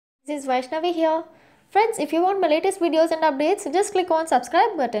This is Vaishnavi here. Friends, if you want my latest videos and updates, just click on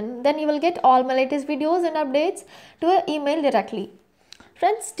subscribe button. Then you will get all my latest videos and updates to your email directly.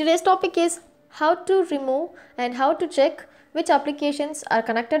 Friends, today's topic is how to remove and how to check which applications are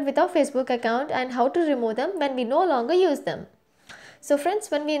connected with our Facebook account and how to remove them when we no longer use them. So friends,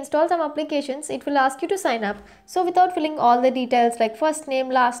 when we install some applications, it will ask you to sign up. So without filling all the details like first name,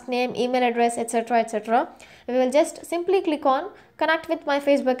 last name, email address, etc., we will just simply click on connect with my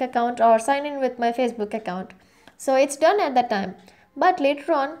Facebook account or sign in with my Facebook account. So it's done at that time. But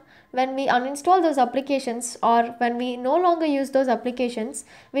later on, when we uninstall those applications or when we no longer use those applications,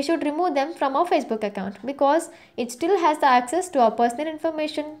 we should remove them from our Facebook account because it still has the access to our personal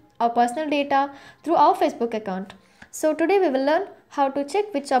information, our personal data through our Facebook account. So today we will learn how to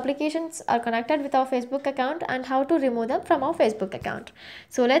check which applications are connected with our Facebook account and how to remove them from our Facebook account.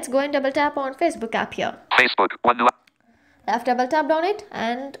 So let's go and double tap on Facebook app here. Facebook, I have double tapped on it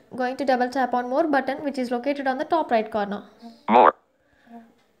and going to double tap on more button which is located on the top right corner. more,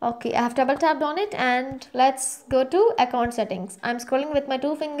 Okay, I have double tapped on it and let's go to account settings. I'm scrolling with my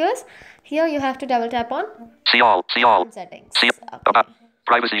two fingers. Here you have to double tap on see all, account settings. see, Okay.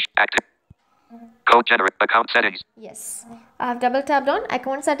 privacy, active, code generate, account settings, Yes, I have double tapped on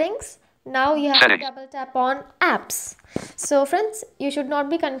account settings. Now you have Settings. to double tap on apps. So friends, you should not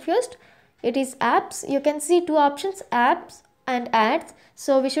be confused. It is apps. You can see two options, apps and ads.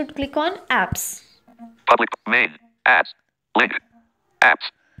 So we should click on apps. public, main, ads, link, apps,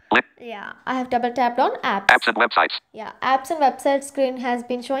 link, Yeah, I have double tapped on apps. apps and websites, Yeah, apps and website screen has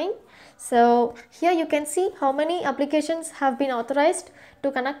been showing. So here you can see how many applications have been authorized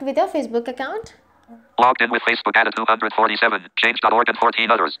to connect with your Facebook account. logged in with Facebook, added 247, change.org and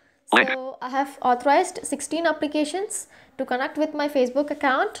 14 others, link, So I have authorized 16 applications to connect with my Facebook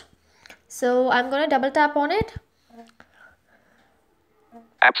account. So I'm going to double tap on it.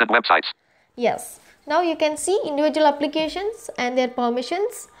 apps and websites, Yes. Now you can see individual applications and their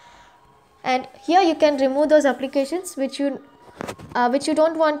permissions. And here you can remove those applications which you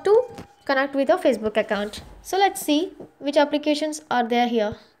don't want to connect with your Facebook account. So let's see which applications are there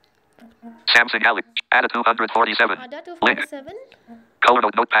here. Samsung Galaxy, added 247, Ada link, 247, color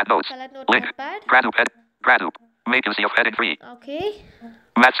note, notepad notes, Color Note link, Notepad. Gradup, make use of heading 3, Okay.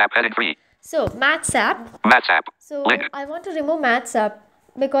 Maths app heading 3, So Maths app. Maths app, So link, I want to remove Maths app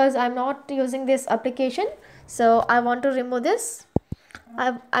because I'm not using this application. So I want to remove this.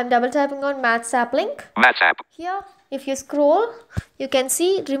 I'm double tapping on Maths app link. Maths app, Here, if you scroll, you can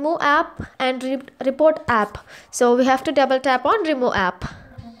see remove app and report app. So we have to double tap on remove app.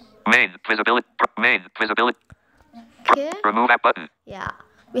 main, visibility, Okay. remove app button, Yeah,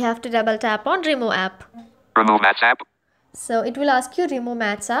 we have to double tap on remove app. remove Maths app. So it will ask you remove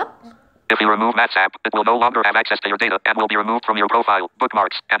Maths app. If you remove Maths app, it will no longer have access to your data and will be removed from your profile,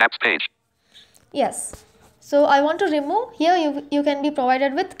 bookmarks, and apps page. Yes. So I want to remove. Here you can be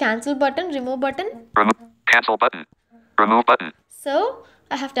provided with cancel button, remove button. Remove, cancel button, remove button, So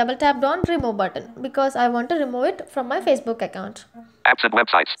I have double tapped on remove button because I want to remove it from my Facebook account. apps and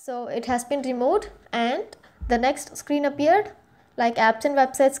websites, So it has been removed and the next screen appeared like apps and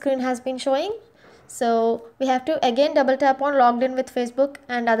website screen has been showing. So we have to again double tap on logged in with Facebook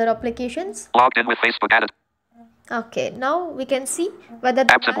and other applications. logged in with Facebook, added, Okay, now we can see whether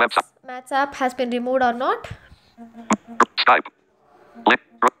the Apps and Maths app has been removed or not. Skype, link,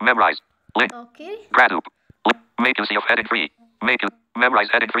 memorize, link, Okay. Gradup, link, make use of heading 3, make use, memorize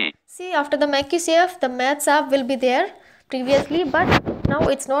heading 3, See, after the make use of the Maths app will be there previously, but now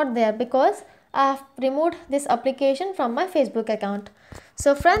it's not there because I have removed this application from my Facebook account.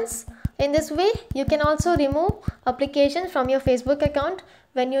 So friends, in this way you can also remove applications from your Facebook account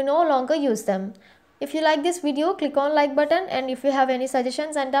when you no longer use them. If you like this video, click on like button, and if you have any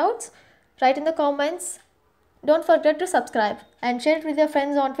suggestions and doubts, write in the comments. Don't forget to subscribe and share it with your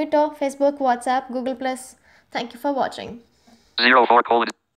friends on Twitter, Facebook, WhatsApp, Google+. Thank you for watching. 04:.